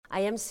I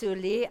am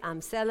Suli.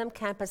 I'm Salem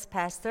campus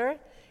pastor.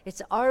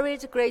 It's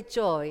always a great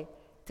joy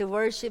to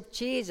worship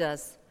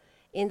Jesus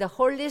in the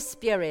Holy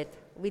Spirit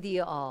with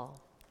you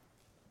all.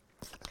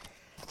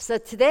 So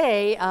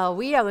today,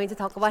 we are going to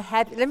talk about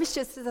happy. Let me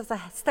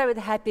start with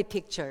happy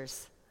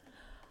pictures.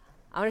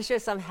 I want to show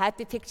some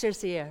happy pictures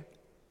here.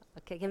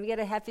 Okay, can we get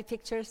a happy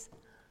pictures?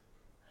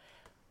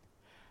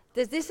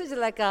 This is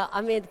like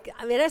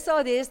I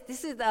saw this.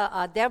 This is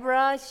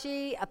Deborah.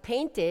 She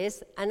painted,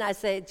 and I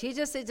said,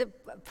 Jesus is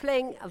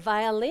playing a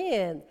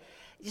violin.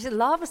 It's a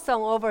love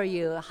song over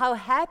you. How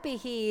happy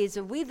He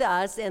is with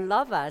us and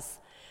love us.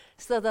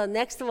 So the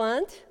next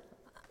one,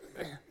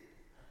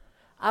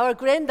 our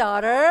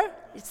granddaughter.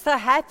 It's so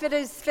happy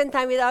to spend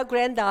time with our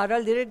granddaughter,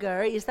 little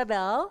girl,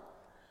 Isabel.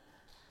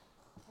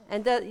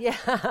 And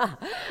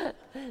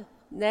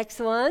next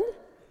one.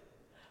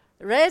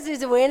 Rez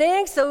is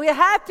winning, so we're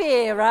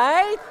happy,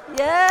 right?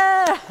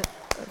 Yeah.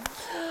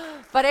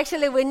 But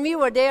actually, when we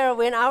were there,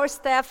 when our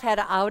staff had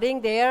an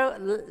outing there,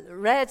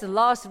 Rez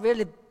lost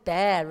really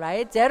bad,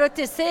 right?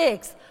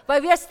 0-6.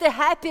 But we are still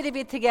happy to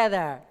be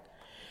together.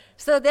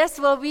 So that's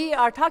what we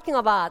are talking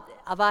about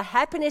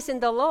happiness in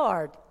the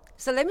Lord.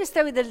 So let me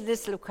start with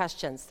these little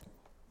questions.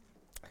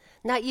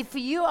 Now, if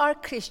you are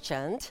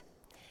Christian,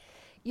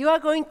 you are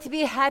going to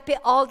be happy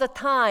all the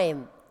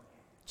time.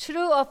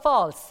 True or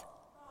false?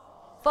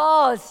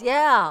 False,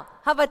 yeah.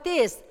 How about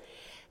this?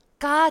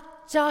 God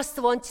just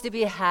wants you to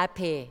be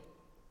happy.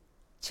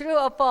 True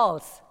or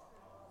false?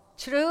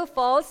 True,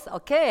 false?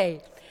 Okay.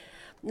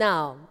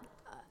 Now,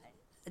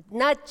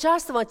 not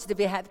just want you to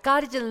be happy.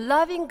 God is a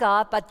loving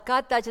God, but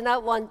God does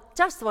not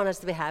just want us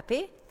to be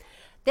happy.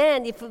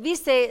 Then if we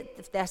say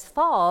that's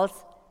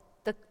false,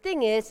 the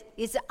thing is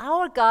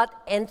our God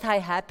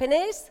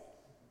anti-happiness?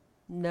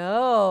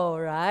 No,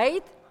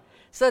 right?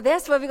 So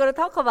that's what we're going to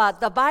talk about.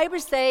 The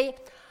Bible says,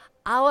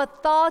 God's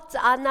thoughts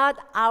are not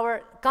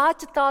our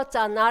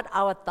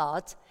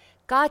thoughts.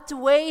 God's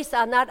ways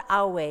are not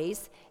our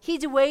ways.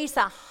 His ways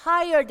are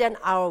higher than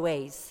our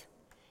ways.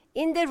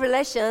 In the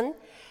relation,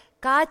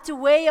 God's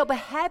way of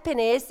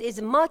happiness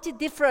is much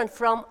different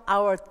from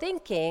our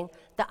thinking,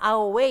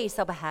 our ways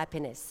of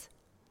happiness.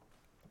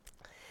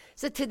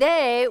 So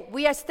today,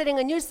 we are studying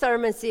a new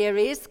sermon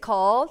series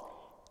called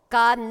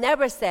God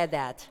Never Said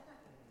That,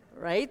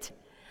 right?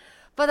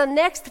 For the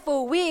next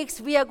 4 weeks,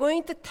 we are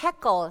going to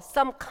tackle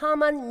some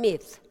common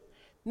myths.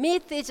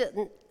 Myth is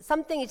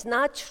something is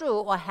not true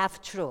or half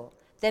true.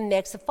 That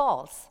makes it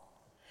false.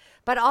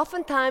 But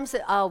oftentimes,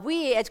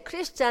 we as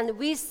Christians,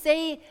 we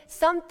say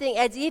something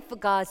as if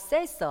God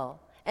says so,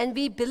 and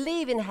we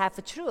believe in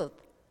half truth.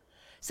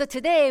 So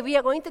today, we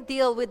are going to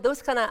deal with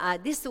those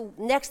this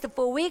next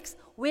 4 weeks,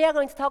 we are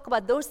going to talk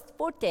about those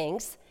 4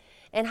 things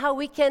and how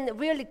we can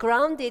really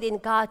ground it in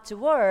God's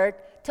Word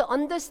to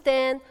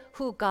understand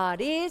who God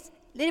is,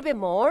 a little bit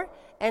more,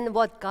 and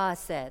what God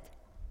said.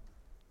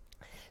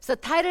 So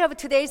the title of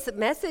today's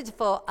message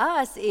for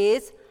us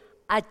is,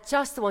 I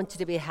just want you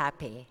to be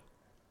happy.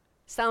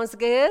 Sounds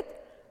good?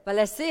 But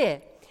let's see.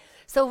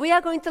 So we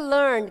are going to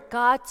learn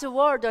God's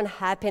word on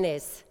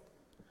happiness.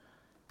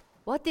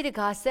 What did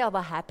God say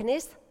about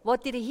happiness?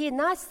 What did He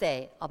not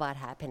say about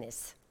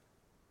happiness?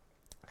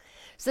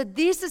 So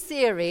this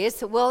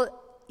series will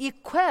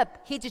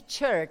equip His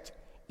church,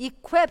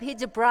 equip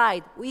His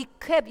bride,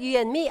 equip you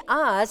and me,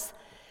 us,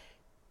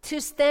 to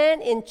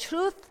stand in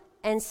truth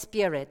and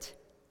spirit.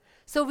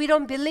 So we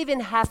don't believe in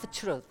half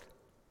truth.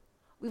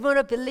 We want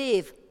to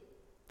believe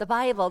the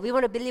Bible. We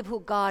want to believe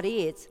who God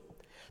is.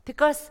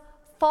 Because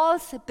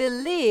false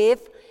belief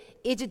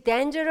is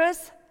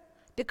dangerous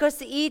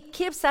because it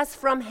keeps us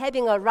from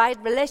having a right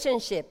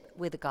relationship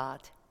with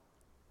God.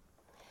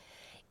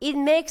 It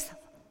makes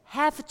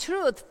half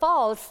truth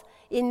false.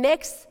 It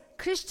makes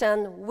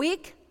Christian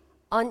weak,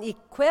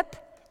 unequipped,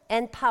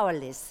 and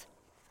powerless.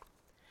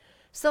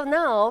 So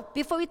now,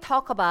 before we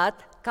talk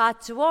about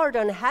God's word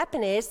on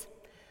happiness,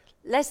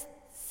 let's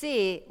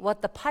see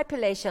what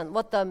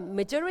the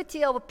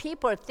majority of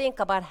people think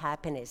about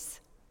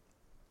happiness.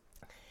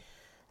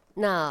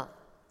 Now,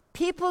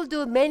 people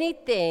do many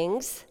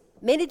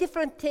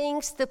different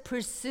things to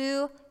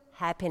pursue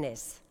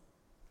happiness.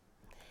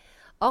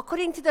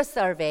 According to the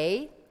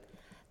survey,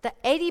 the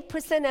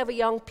 80% of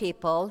young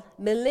people,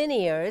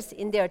 millennials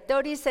in their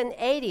 30s and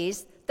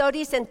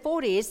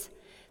 40s,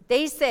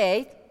 they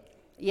say,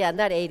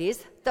 not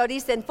 80s,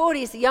 30s and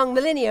 40s, young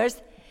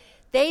millennials,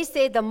 they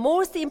say the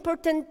most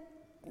important,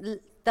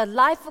 the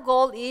life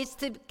goal is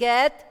to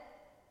get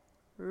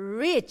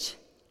rich.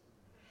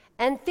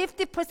 And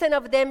 50%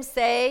 of them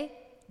say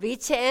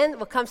rich and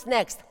what comes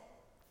next?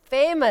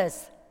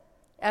 Famous.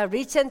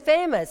 Rich and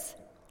famous.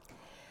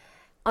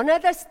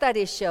 Another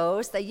study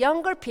shows that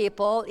younger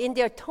people in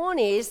their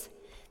 20s,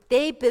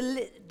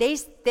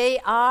 they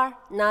are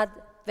not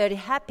very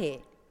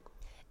happy.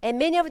 And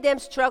many of them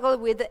struggle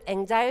with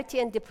anxiety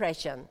and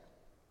depression.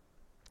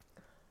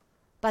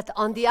 But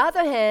on the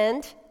other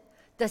hand,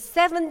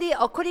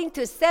 according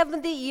to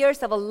 70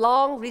 years of a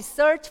long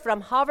research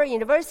from Harvard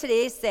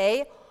University,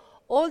 say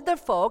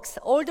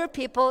older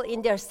people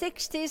in their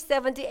 60s,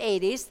 70s,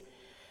 80s,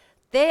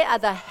 They are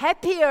the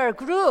happier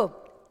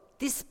group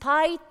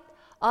despite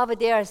of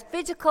their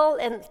physical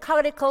and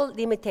cognitive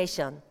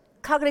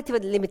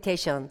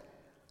limitation.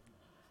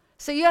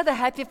 So you are the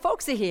happy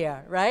folks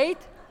here, right?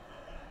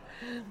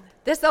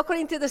 That's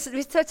according to the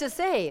researchers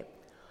say.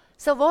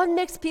 So what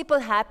makes people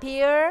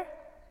happier?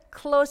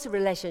 Close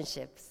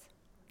relationships.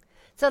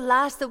 So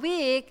last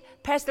week,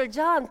 Pastor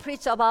John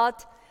preached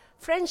about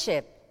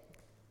friendship.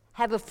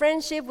 Have a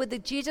friendship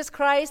with Jesus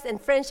Christ and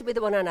friendship with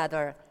one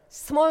another.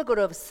 Small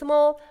group,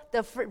 small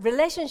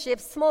relationship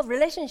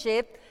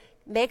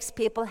makes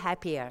people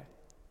happier.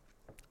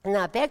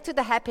 Now back to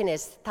the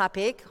happiness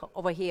topic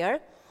over here.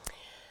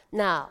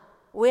 Now,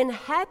 when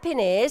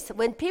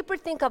people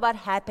think about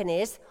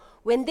happiness,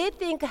 when they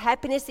think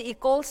happiness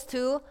equals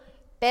to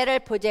better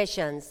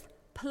possessions,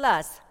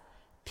 plus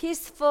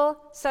peaceful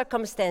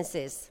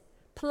circumstances,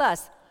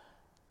 plus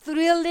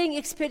thrilling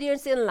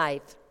experience in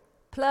life,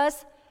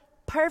 plus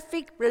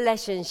perfect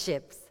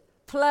relationships,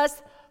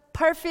 plus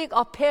perfect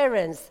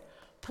appearance,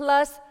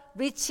 plus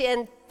rich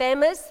and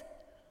famous,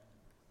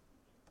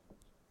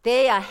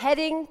 they are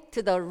heading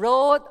to the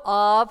road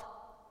of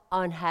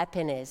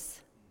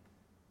unhappiness.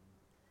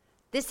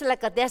 There's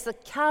a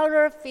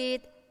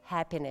counterfeit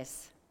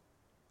happiness.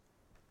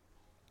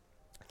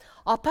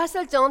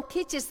 Apostle John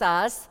teaches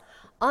us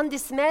on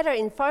this matter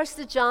in 1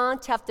 John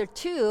chapter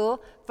 2,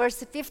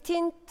 verse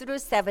 15 through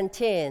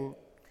 17.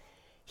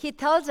 He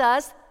tells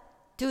us,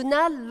 do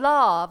not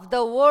love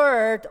the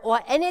world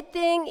or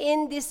anything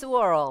in this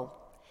world.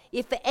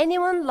 If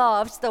anyone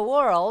loves the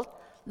world,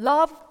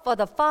 love for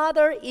the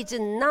Father is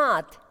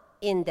not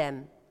in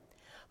them.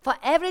 For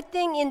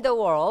everything in the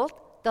world,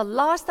 the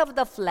lust of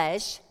the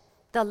flesh,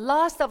 the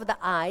lust of the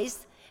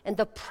eyes, and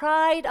the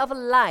pride of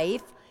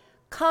life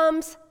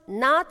comes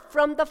not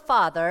from the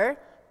Father,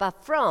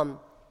 but from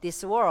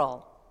this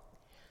world.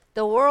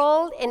 The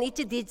world and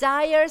its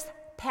desires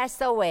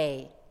pass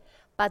away,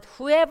 but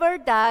whoever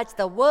does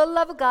the will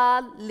of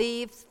God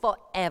lives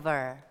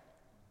forever.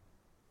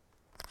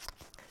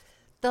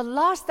 The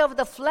lust of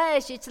the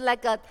flesh, it's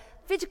like a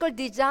physical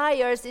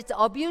desires, it's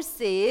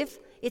abusive,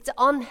 it's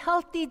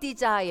unhealthy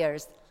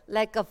desires,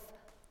 like a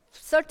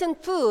certain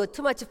food,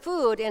 too much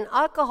food, and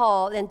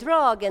alcohol, and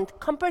drug, and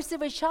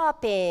compulsive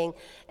shopping,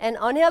 and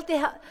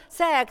unhealthy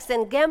sex,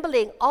 and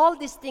gambling, all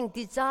these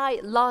things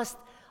lust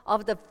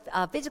of the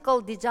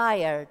physical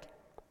desired.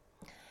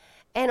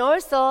 And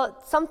also,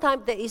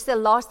 sometimes there is a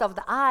lust of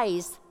the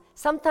eyes.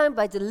 Sometimes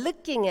by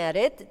looking at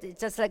it,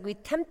 it's just like we're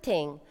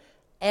tempting.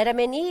 Adam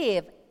and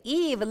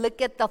Eve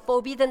look at the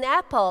forbidden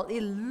apple.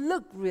 It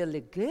looked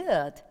really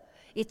good.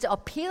 It's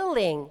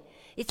appealing.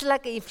 It's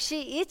like if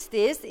she eats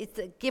this,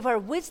 it give her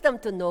wisdom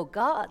to know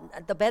God,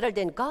 the better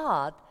than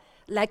God.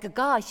 Like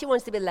God, she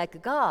wants to be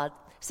like God.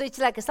 So it's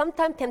like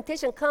sometimes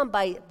temptation comes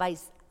by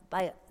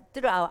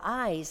through our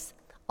eyes.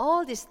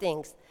 All these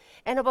things.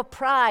 And about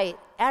pride,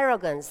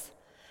 arrogance.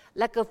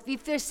 Like if we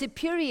feel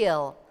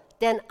superior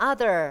than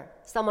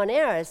someone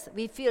else,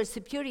 we feel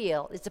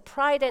superior. It's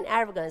pride and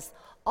arrogance.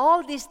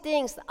 All these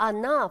things are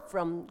not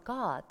from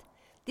God.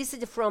 This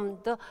is from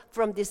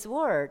this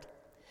world.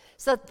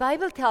 So the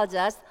Bible tells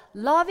us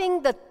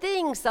loving the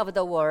things of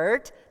the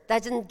world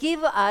doesn't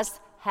give us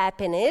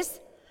happiness,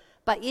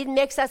 but it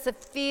makes us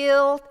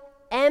feel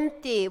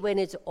empty when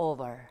it's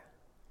over.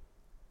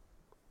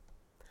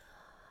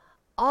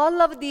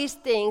 All of these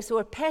things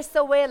will pass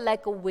away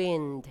like a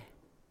wind.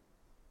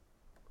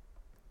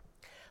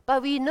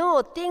 But we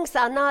know things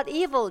are not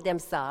evil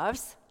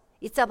themselves.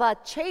 It's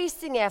about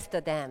chasing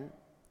after them.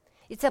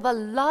 It's about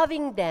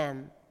loving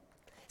them.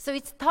 So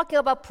it's talking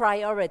about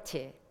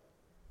priority.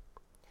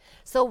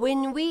 So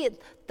when we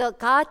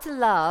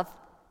love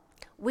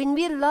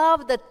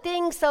the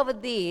things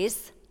of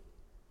these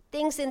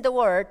things in the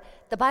world,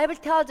 the Bible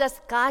tells us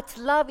God's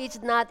love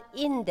is not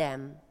in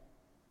them.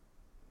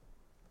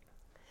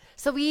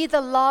 So we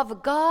either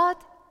love God,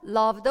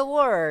 love the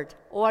world,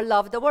 or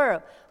love the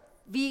world.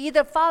 We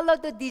either follow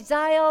the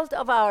desires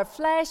of our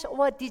flesh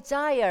or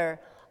desire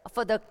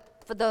for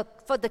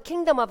the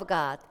kingdom of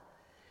God,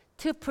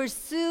 to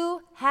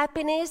pursue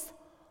happiness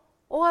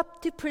or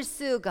to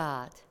pursue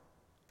God.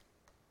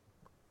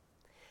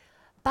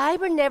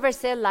 Bible never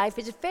said life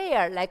is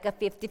fair, like a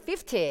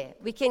 50-50.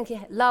 We can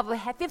love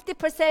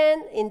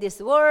 50% in this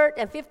world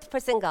and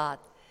 50% God.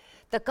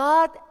 The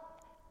God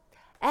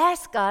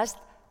asks us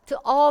to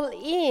all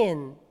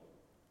in.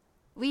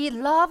 We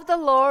love the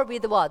Lord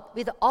with what?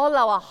 With all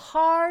our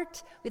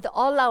heart, with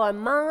all our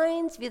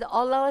minds, with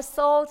all our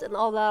souls, and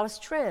all our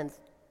strength.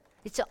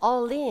 It's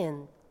all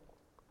in.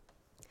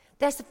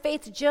 That's a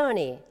faith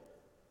journey.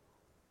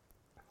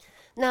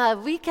 Now,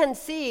 we can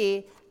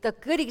see the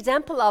good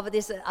example of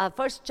this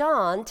 1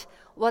 John,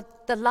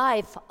 what the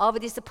life of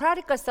this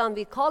prodigal son,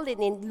 we call it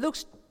in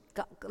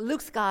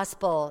Luke's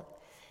gospel.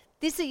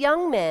 This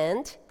young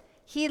man,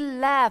 he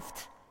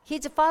left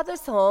his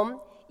father's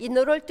home in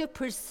order to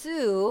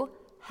pursue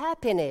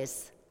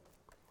happiness.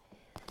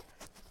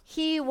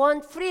 He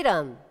wants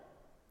freedom.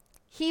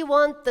 He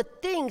wants the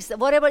things,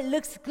 whatever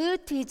looks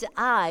good to his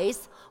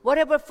eyes,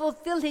 whatever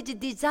fulfills his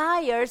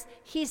desires,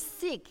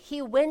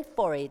 he went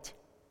for it.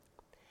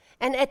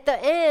 And at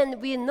the end,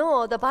 we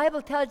know, the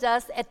Bible tells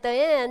us, at the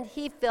end,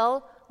 he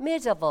felt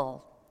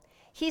miserable.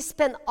 He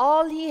spent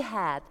all he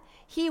had.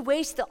 He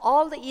wasted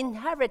all the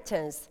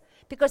inheritance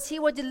because he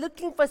was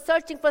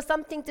searching for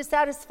something to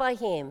satisfy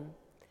him,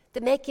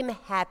 to make him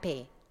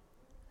happy.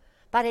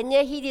 But and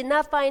yet he did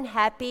not find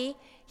happy,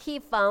 he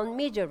found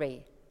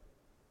misery.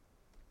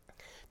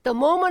 The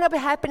moment of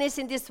happiness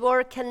in this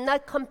world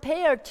cannot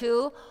compare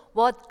to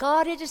what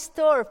God has in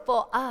store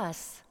for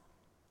us.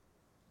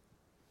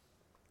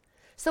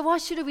 So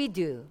what should we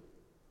do?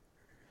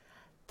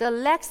 The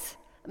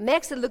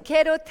Max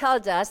Lucado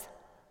tells us,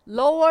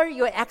 lower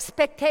your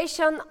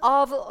expectation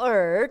of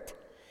earth,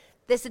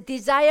 the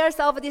desires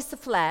of this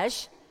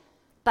flesh,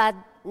 but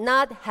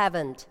not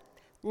heaven.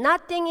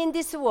 Nothing in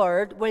this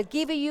world will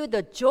give you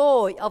the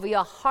joy of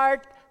your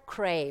heart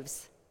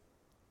craves.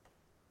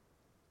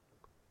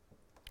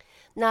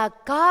 Now,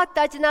 God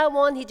does not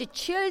want his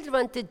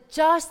children to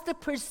just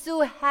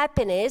pursue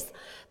happiness,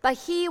 but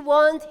he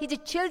wants his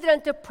children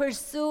to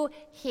pursue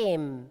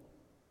him.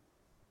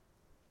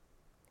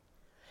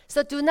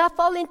 So do not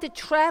fall into the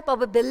trap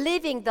of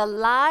believing the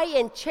lie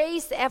and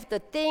chase after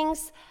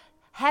things,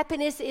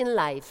 happiness in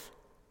life.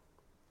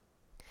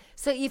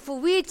 So if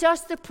we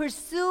just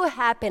pursue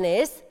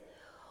happiness,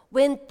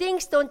 when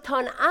things don't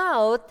turn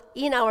out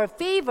in our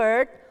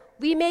favor,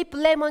 we may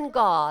blame on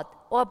God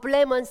or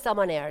blame on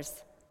someone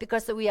else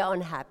because we are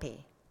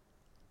unhappy.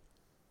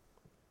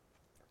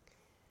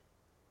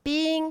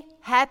 Being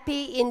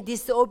happy in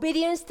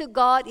disobedience to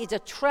God is a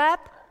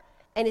trap,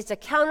 and it's a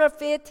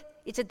counterfeit,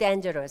 it's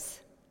dangerous.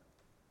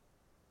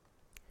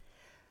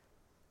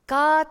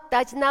 God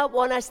does not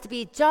want us to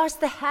be just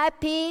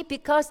happy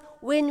because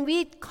when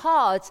we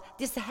cause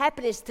this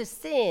happiness to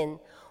sin,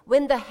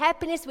 when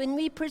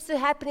we pursue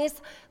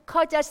happiness,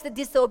 cause us the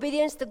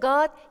disobedience to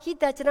God, he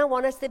does not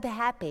want us to be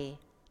happy.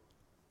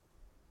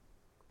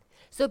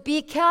 So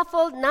be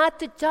careful not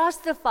to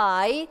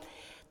justify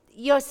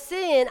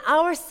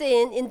our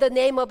sin in the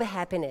name of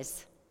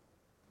happiness.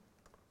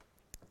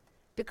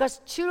 Because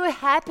true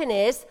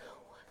happiness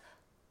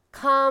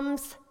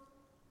comes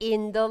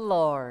in the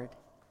Lord.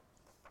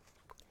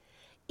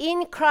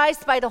 In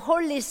Christ, by the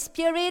Holy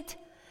Spirit,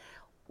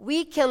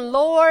 we can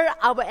lower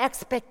our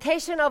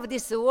expectation of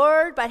this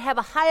world, but have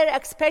a higher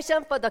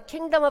expectation for the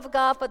kingdom of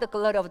God, for the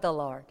glory of the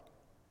Lord.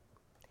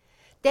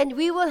 Then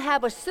we will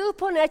have a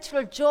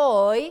supernatural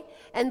joy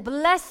and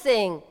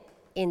blessing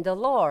in the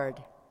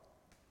Lord.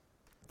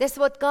 That's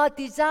what God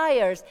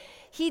desires.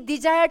 He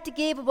desired to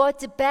give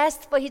what's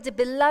best for his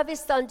beloved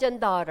sons and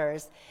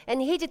daughters.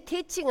 And he's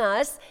teaching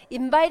us,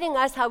 inviting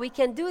us how we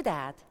can do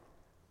that.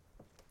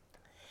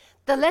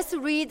 So let's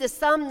read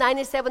Psalm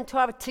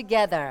 97:12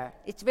 together.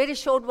 It's a very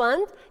short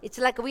one. It's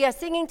like we are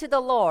singing to the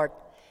Lord.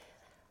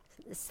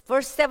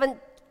 Verse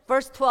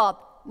 12.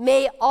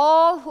 May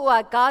all who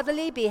are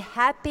godly be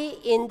happy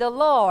in the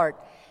Lord.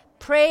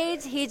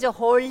 Praise his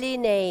holy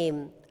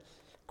name.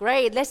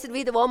 Great. Let's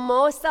read one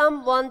more.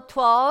 Psalm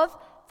 112,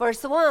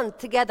 verse 1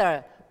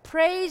 together.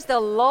 Praise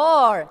the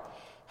Lord.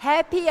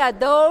 Happy are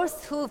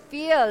those who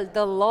fear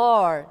the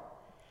Lord.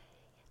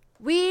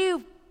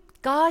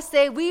 God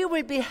said we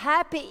will be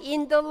happy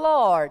in the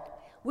Lord.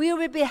 We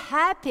will be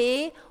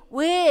happy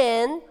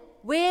when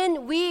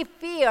we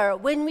fear,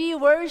 when we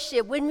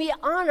worship, when we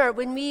honor,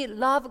 when we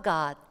love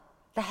God.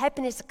 The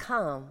happiness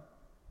comes.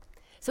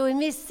 So when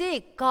we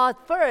seek God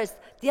first,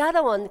 the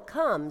other one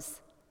comes.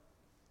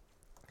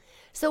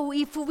 So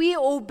if we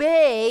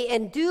obey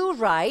and do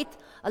right,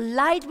 a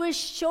light will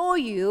show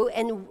you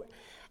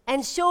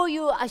and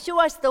show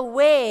us the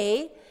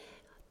way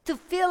to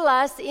fill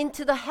us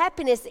into the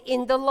happiness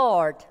in the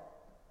Lord.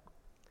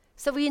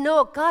 So we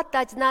know God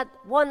does not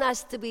want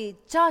us to be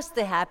just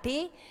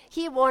happy.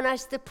 He wants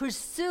us to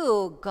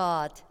pursue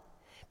God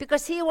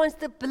because he wants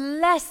to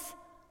bless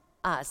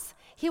us.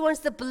 He wants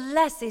to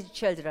bless his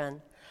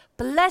children.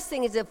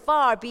 Blessing is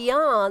far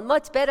beyond,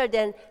 much better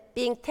than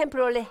being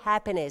temporary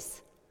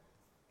happiness.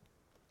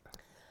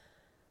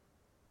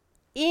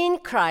 In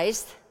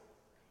Christ,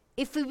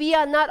 if we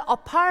are not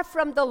apart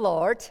from the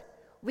Lord,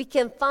 we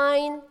can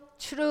find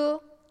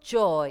true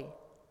joy.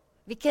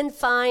 We can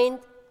find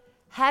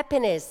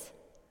happiness.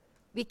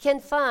 We can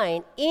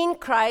find in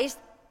Christ,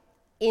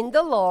 in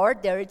the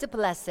Lord, there is a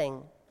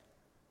blessing.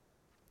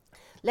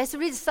 Let's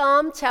read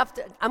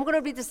I'm going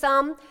to read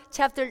Psalm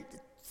chapter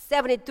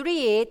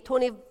 73,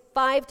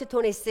 25 to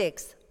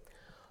 26.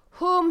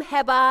 Whom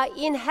have I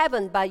in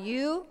heaven but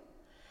you?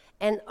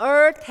 And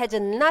earth has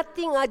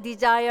nothing I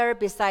desire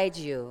besides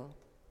you.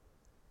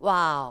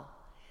 Wow.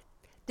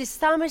 The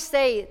psalmist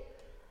say,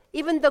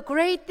 even the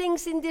great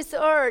things in this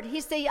earth,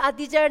 he say, I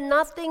desire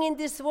nothing in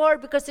this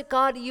world because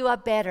God, you are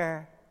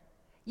better.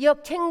 Your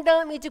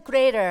kingdom is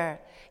greater.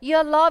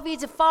 Your love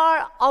is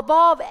far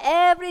above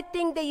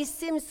everything that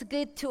seems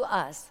good to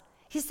us.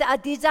 He said, I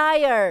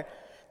desire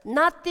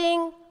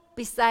nothing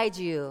besides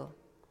you.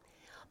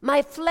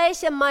 My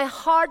flesh and my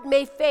heart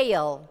may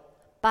fail,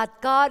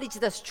 but God is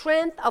the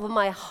strength of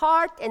my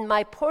heart and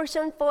my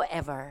portion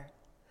forever.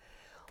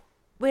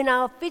 When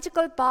our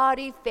physical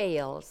body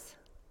fails,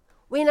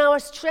 when our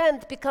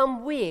strength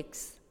becomes weak,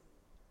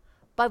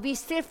 but we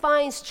still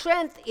find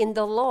strength in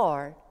the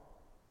Lord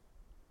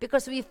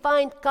because we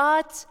find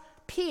God's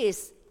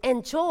peace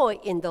and joy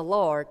in the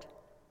Lord.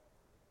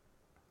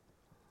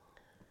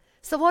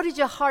 So what is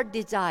your heart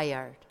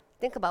desire?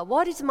 Think about,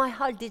 what is my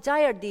heart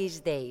desire these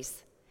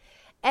days?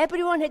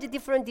 Everyone has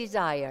different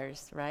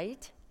desires,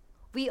 right?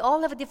 We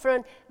all have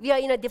we are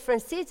in a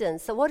different season.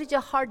 So what is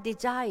your heart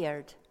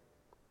desired?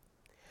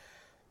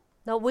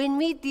 Now, when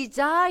we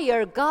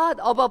desire God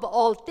above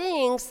all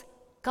things,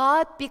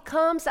 God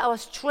becomes our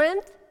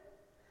strength.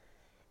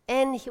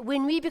 And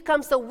when we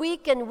become so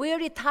weak and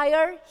weary,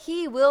 tired,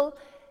 He will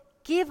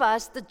give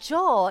us the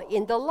joy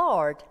in the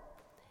Lord.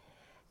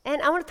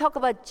 And I want to talk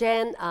about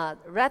Jan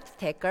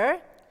Rathtaker.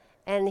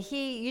 And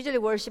he usually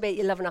worships at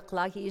 11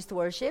 o'clock. He used to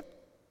worship.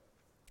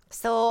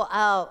 So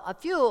a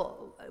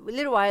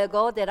little while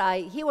ago,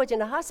 he was in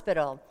the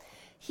hospital.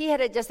 He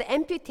had just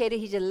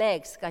amputated his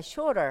legs, got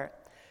shorter.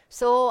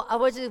 So I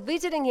was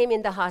visiting him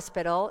in the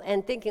hospital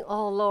and thinking,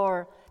 oh,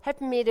 Lord, help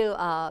me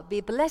to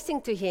be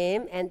blessing to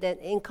him and then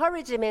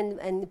encourage him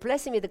and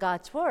bless him with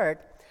God's word.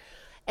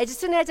 As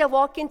soon as I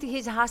walked into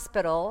his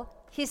hospital,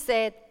 he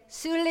said,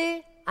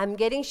 Sully, I'm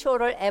getting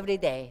shorter every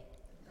day.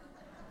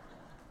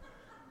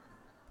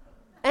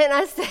 And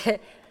I said,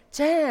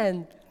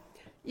 Jan,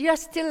 you are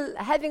still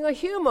having a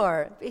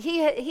humor.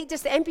 He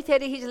just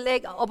amputated his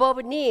leg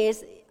above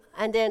knees,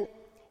 and then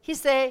he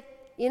said,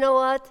 you know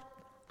what?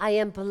 I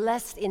am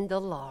blessed in the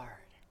Lord.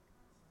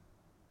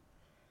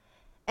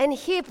 And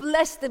he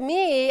blessed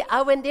me.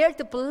 I went there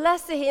to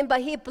bless him,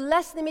 but he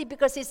blessed me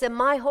because he said,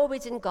 my hope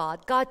is in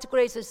God. God's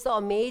grace is so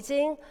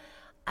amazing.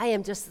 I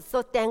am just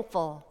so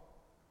thankful.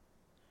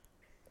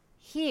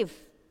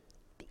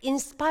 In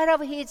spite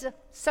of his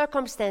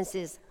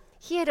circumstances,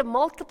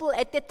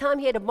 at that time,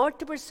 he had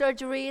multiple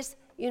surgeries,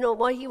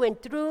 what he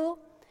went through.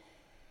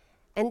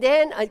 And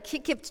then he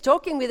kept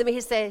joking with me.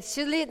 He said,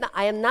 Shirley,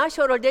 I am not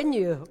shorter than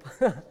you.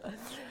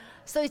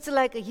 So it's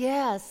like,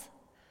 yes.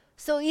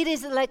 So it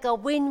is like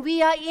when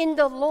we are in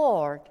the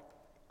Lord,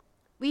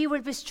 we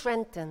will be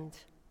strengthened.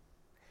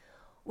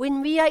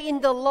 When we are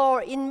in the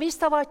Lord, in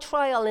midst of our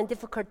trial and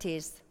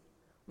difficulties,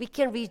 we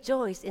can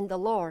rejoice in the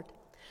Lord.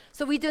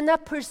 So we do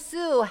not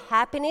pursue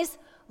happiness,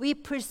 we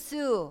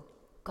pursue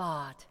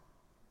God.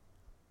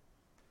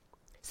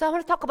 So I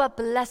want to talk about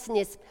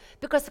blessedness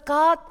because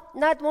God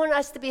not wants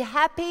us to be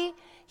happy,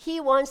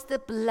 He wants to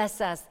bless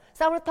us.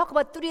 So I want to talk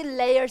about 3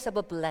 layers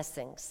of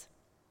blessings.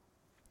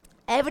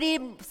 Every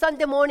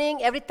Sunday morning,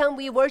 every time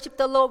we worship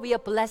the Lord, we are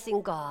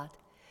blessing God.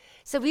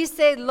 So we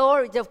say,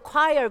 Lord, the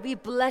choir, we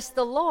bless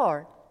the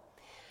Lord.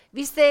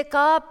 We say,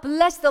 God,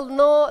 bless the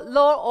Lord,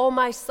 oh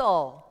my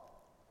soul.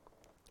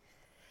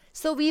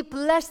 So we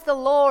bless the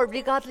Lord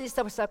regardless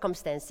of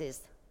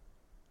circumstances.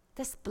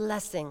 That's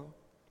blessing.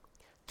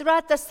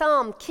 Throughout the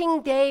Psalm,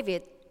 King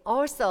David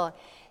also,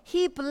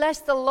 he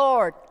blessed the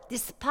Lord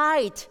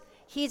despite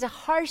his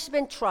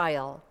hardship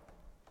trial.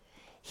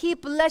 He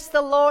blessed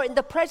the Lord in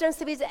the presence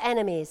of his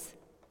enemies.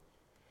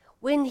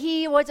 When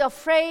he was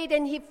afraid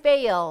and he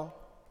failed,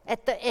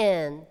 at the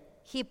end,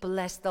 he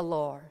blessed the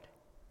Lord.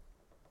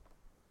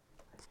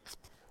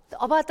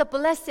 About the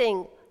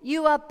blessing,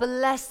 you are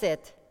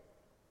blessed.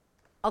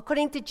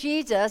 According to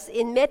Jesus,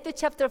 in Matthew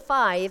chapter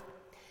 5,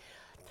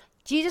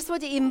 Jesus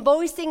was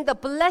invoicing the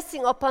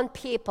blessing upon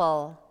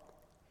people.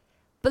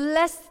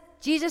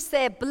 Jesus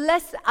said,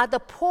 blessed are the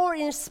poor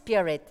in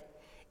spirit.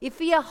 If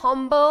you are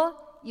humble,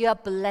 you are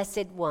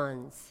blessed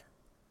ones.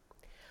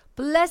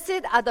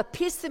 Blessed are the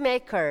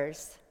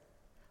peacemakers.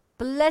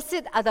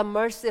 Blessed are the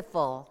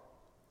merciful.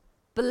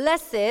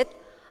 Blessed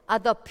are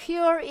the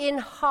pure in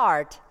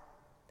heart.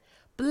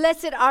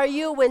 Blessed are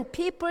you when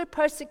people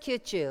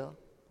persecute you.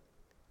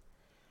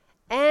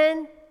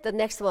 And the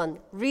next one,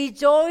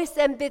 rejoice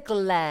and be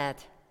glad.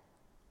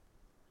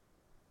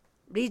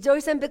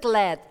 Rejoice and be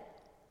glad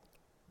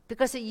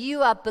because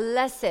you are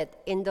blessed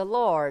in the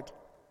Lord.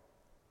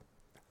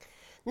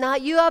 Now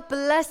you are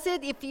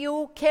blessed if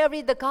you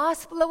carry the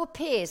gospel of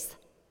peace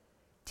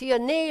to your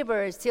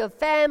neighbors, to your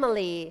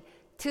family,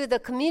 to the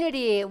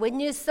community. When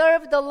you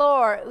serve the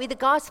Lord with the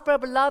gospel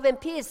of love and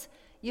peace,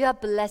 you are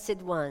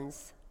blessed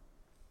ones.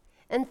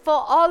 And for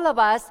all of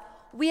us,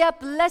 we are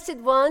blessed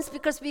ones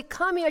because we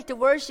come here to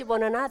worship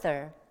one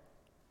another.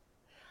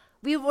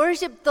 We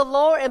worship the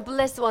Lord and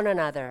bless one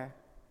another.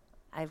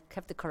 I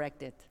have to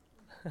correct it.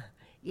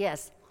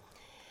 Yes.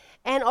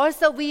 And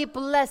also we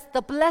bless.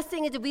 The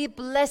blessing is we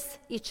bless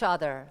each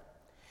other.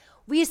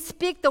 We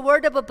speak the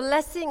word of a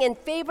blessing and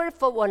favor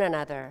for one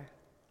another.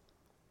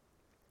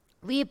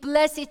 We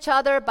bless each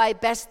other by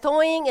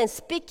bestowing and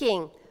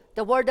speaking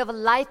the word of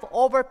life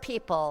over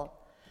people.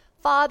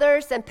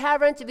 Fathers and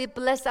parents, we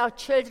bless our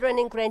children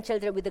and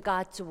grandchildren with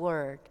God's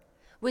word,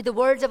 with the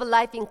words of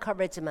life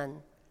encouragement,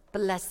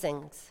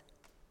 blessings.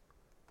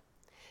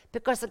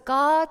 Because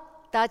God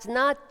does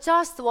not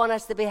just want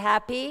us to be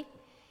happy,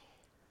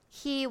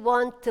 He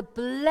wants to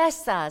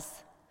bless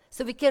us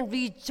so we can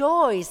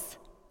rejoice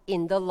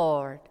in the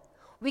Lord.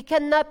 We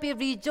cannot be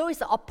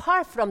rejoiced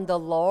apart from the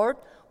Lord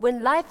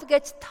when life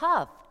gets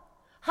tough.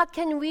 How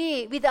can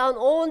we, with our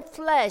own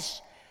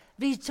flesh,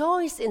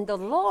 rejoice in the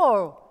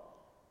Lord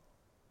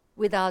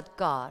without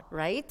God,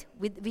 right?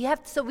 We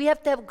have to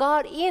have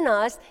God in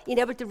us in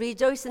order to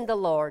rejoice in the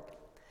Lord.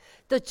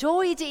 The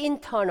joy is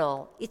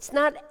internal. It's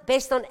not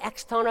based on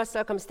external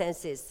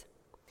circumstances.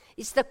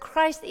 It's the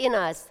Christ in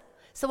us.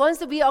 So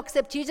once we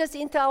accept Jesus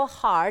into our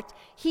heart,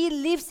 He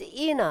lives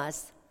in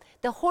us.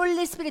 The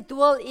Holy Spirit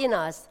dwells in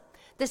us.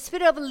 The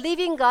Spirit of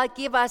living God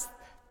gives us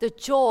the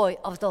joy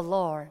of the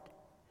Lord.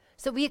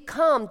 So we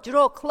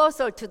draw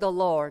closer to the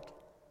Lord.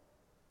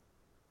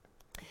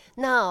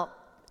 Now,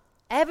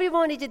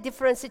 everyone is in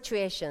different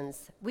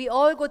situations. We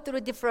all go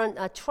through different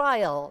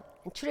trial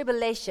and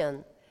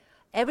tribulation.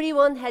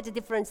 Everyone has a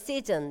different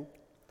season.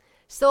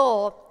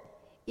 So,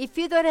 if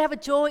you don't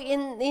have joy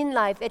in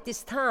life at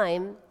this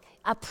time,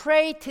 I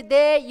pray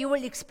today you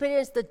will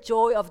experience the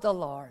joy of the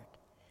Lord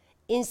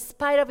in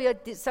spite of your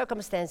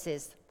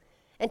circumstances.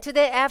 And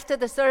today, after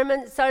the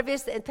sermon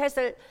service, and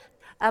Pastor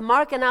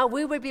Mark and I,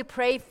 we will be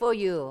praying for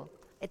you.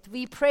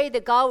 We pray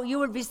that God, you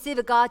will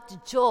receive God's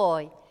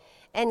joy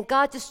and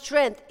God's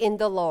strength in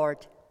the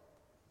Lord.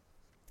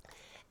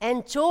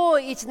 And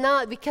joy is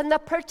not, we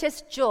cannot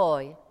purchase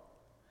joy.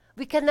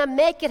 We cannot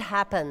make it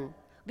happen.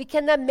 We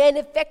cannot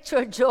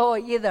manufacture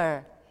joy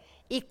either.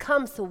 It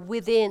comes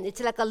within.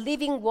 It's like a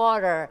living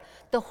water.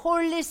 The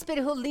Holy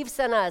Spirit who lives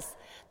in us.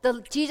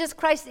 Jesus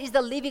Christ is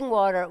the living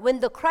water. When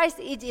the Christ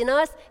is in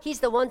us, He's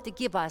the one to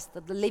give us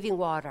the living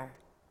water.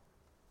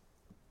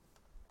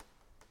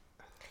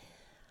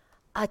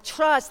 I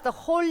trust the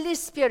Holy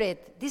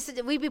Spirit.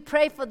 We will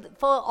pray for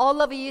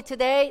all of you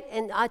today,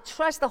 and I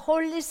trust the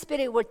Holy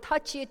Spirit will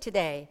touch you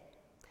today.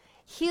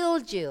 Heal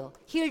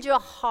your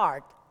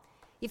heart.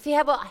 If you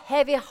have a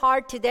heavy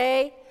heart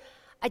today,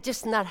 I'm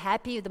just not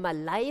happy with my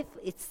life.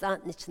 It's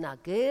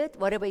not good,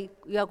 whatever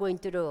you are going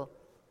to do.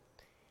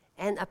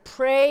 And I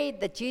pray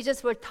that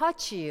Jesus will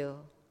touch you,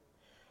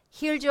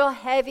 heal your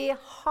heavy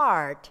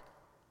heart,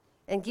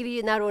 and give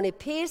you not only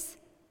peace,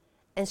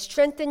 and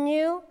strengthen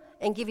you,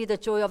 and give you the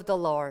joy of the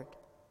Lord.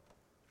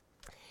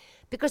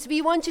 Because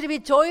we want you to be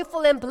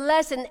joyful and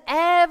blessed in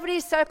every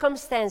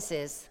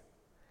circumstances.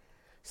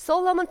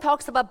 Solomon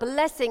talks about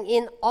blessing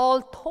in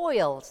all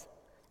toils,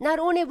 not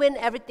only when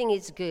everything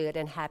is good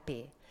and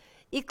happy.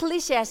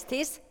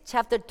 Ecclesiastes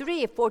chapter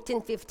 3,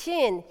 14,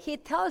 15, he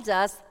tells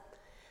us,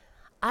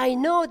 I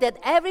know that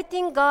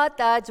everything God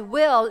does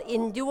will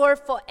endure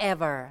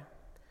forever.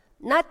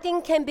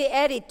 Nothing can be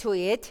added to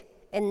it,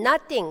 and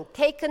nothing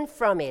taken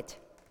from it.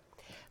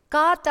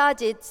 God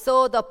does it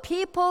so the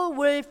people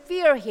will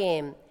fear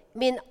Him,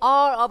 mean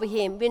awe of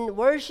Him, mean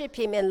worship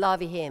Him and love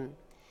Him.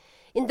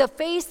 In the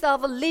face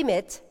of a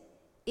limit,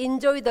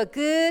 enjoy the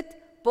good,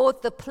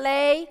 both the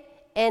play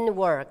and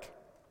work.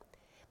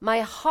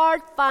 My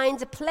heart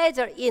finds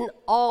pleasure in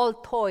all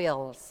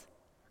toils,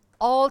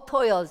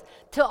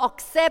 to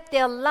accept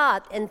their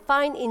lot and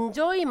find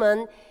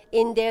enjoyment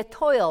in their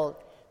toil.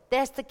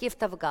 That's the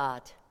gift of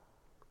God.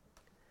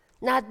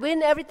 Not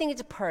when everything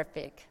is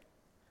perfect.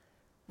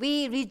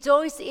 We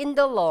rejoice in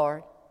the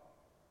Lord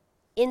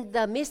in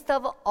the midst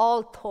of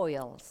all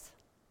toils.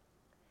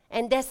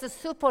 And that's the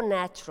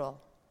supernatural.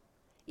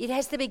 It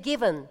has to be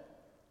given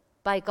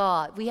by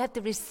God. We have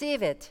to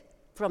receive it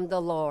from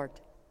the Lord.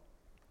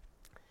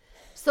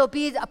 So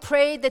I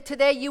pray that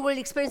today you will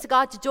experience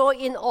God's joy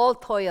in all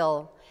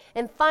toil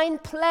and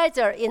find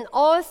pleasure in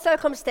all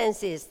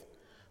circumstances.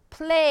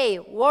 Play,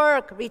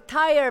 work,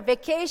 retire,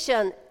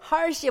 vacation,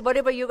 hardship,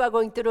 whatever you are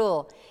going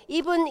through,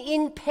 even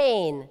in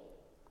pain.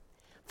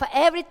 For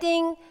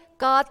everything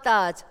God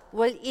does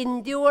will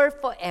endure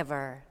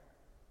forever.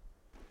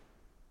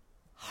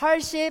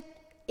 Hardship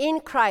in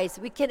Christ,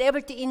 we can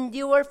able to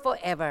endure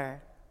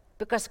forever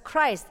because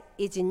Christ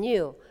is in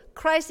you.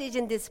 Christ is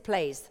in this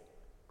place.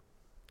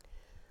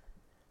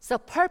 So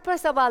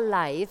purpose of our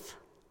life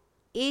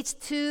is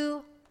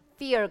to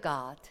fear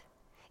God.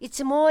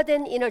 It's more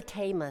than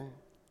entertainment.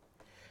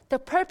 The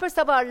purpose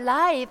of our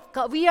life,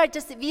 we are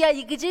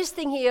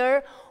existing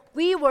here.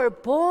 We were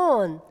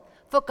born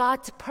for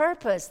God's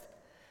purpose,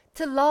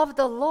 to love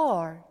the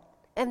Lord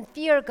and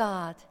fear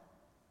God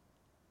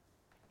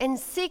and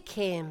seek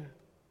Him.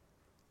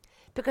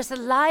 Because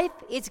life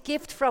is a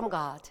gift from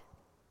God.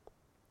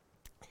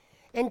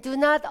 And do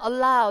not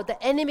allow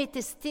the enemy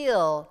to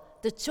steal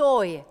the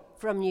joy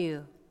from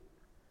you.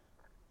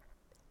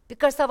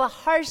 Because of a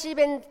hardship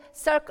and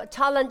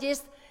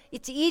challenges,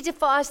 it's easy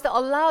for us to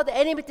allow the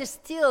enemy to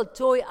steal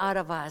joy out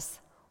of us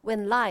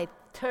when life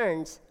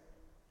turns,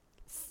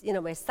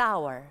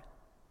 sour.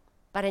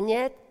 But and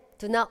yet,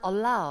 do not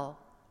allow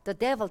the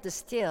devil to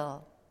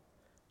steal.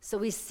 So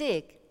we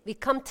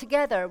come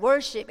together,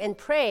 worship and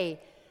pray,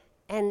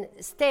 and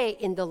stay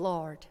in the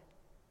Lord.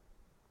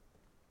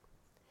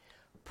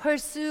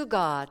 Pursue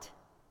God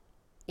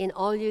in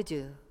all you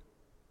do.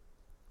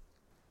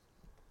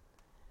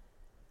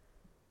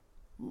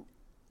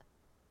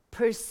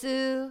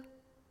 Pursue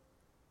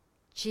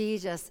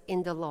Jesus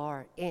in the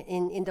Lord,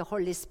 in the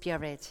Holy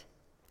Spirit.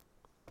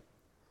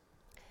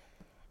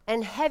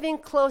 And having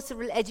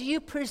as we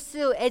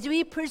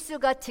pursue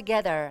God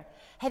together,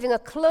 having a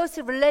close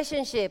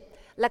relationship,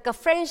 like a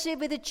friendship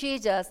with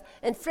Jesus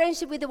and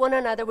friendship with one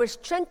another, will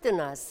strengthen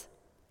us.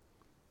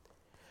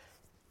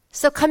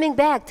 So coming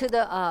back to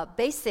the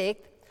basic,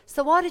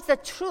 so what is the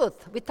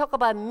truth? We talk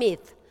about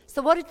myth.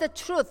 So what is the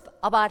truth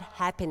about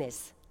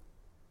happiness?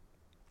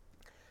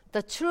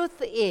 The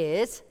truth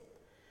is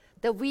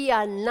that we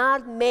are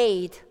not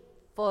made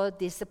for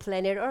this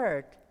planet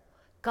Earth.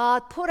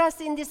 God put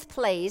us in this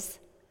place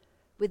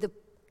with a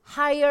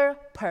higher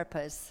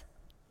purpose,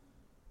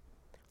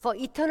 for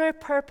eternal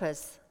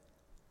purpose.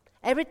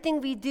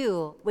 Everything we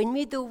do, when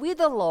we do with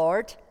the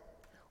Lord,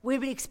 we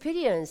will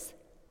experience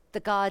the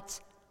God's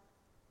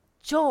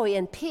joy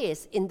and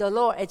peace in the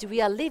Lord as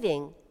we are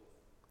living.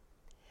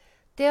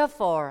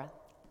 Therefore,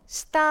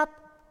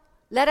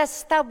 let us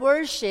stop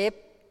worship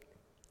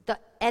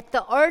at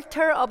the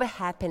altar of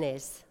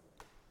happiness.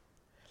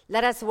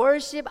 Let us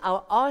worship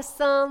our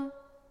awesome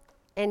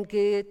and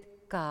good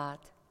God.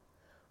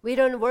 We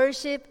don't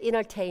worship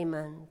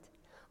entertainment.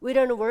 We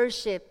don't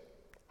worship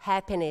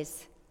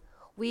happiness.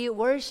 We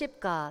worship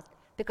God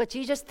because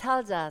Jesus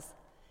tells us,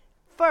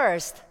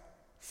 first,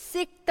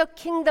 seek the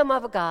kingdom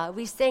of God.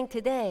 We sang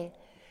today.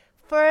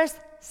 First,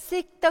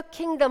 seek the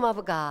kingdom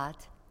of God.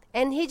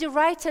 And His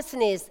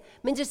righteousness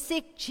means to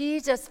seek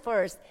Jesus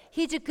first.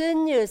 His good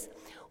news.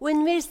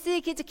 When we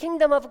seek His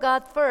kingdom of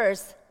God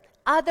first,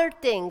 other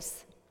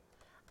things,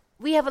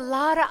 we have a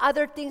lot of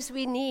other things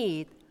we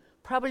need.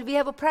 Probably we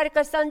have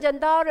prodigal sons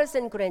and daughters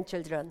and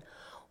grandchildren.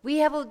 We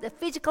have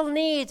physical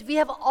needs. We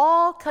have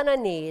all kind of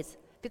needs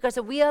because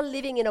we are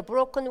living in a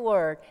broken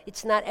world.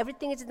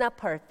 Everything is not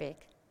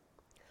perfect.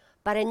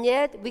 But and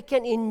yet we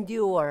can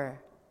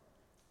endure.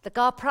 The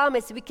God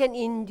promised we can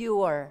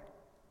endure.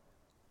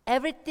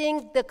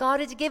 Everything that God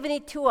has given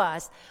it to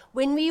us.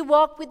 When we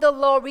walk with the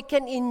Lord, we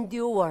can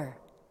endure,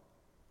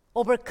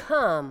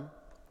 overcome.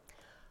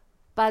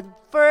 But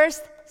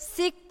first,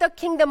 seek the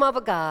kingdom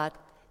of God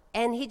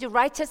and His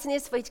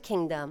righteousness for His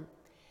kingdom,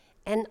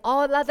 and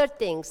all other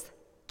things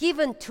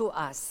given to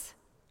us,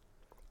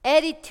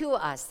 added to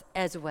us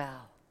as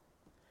well.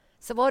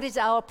 So what is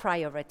our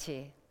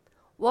priority?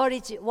 What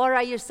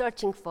are you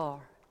searching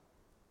for?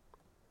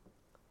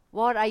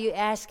 What are you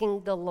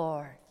asking the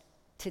Lord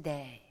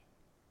today?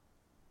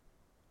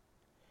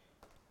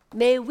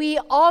 May we,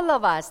 all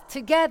of us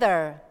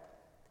together,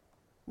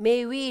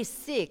 may we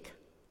seek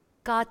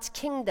God's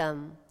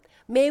kingdom.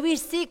 May we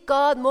seek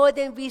God more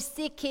than we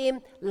seek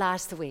Him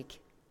last week.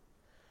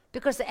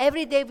 Because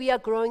every day we are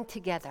growing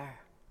together.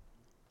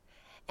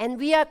 And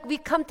we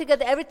come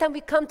together, every time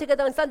we come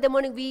together on Sunday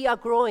morning, we are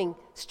growing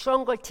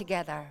stronger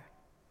together.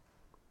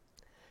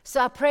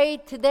 So I pray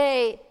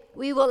today,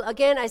 we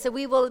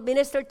will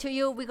minister to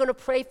you. We're going to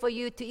pray for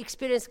you to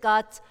experience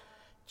God's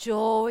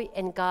joy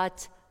and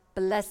God's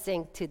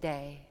blessing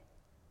today.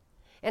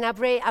 And I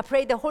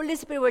pray the Holy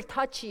Spirit will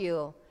touch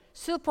you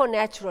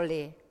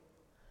supernaturally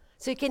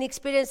so you can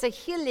experience a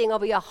healing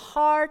of your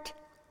heart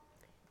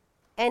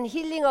and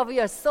healing of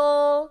your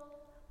soul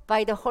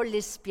by the Holy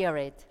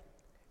Spirit.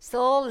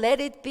 So let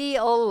it be,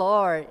 O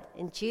Lord.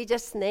 In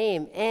Jesus'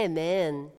 name, amen.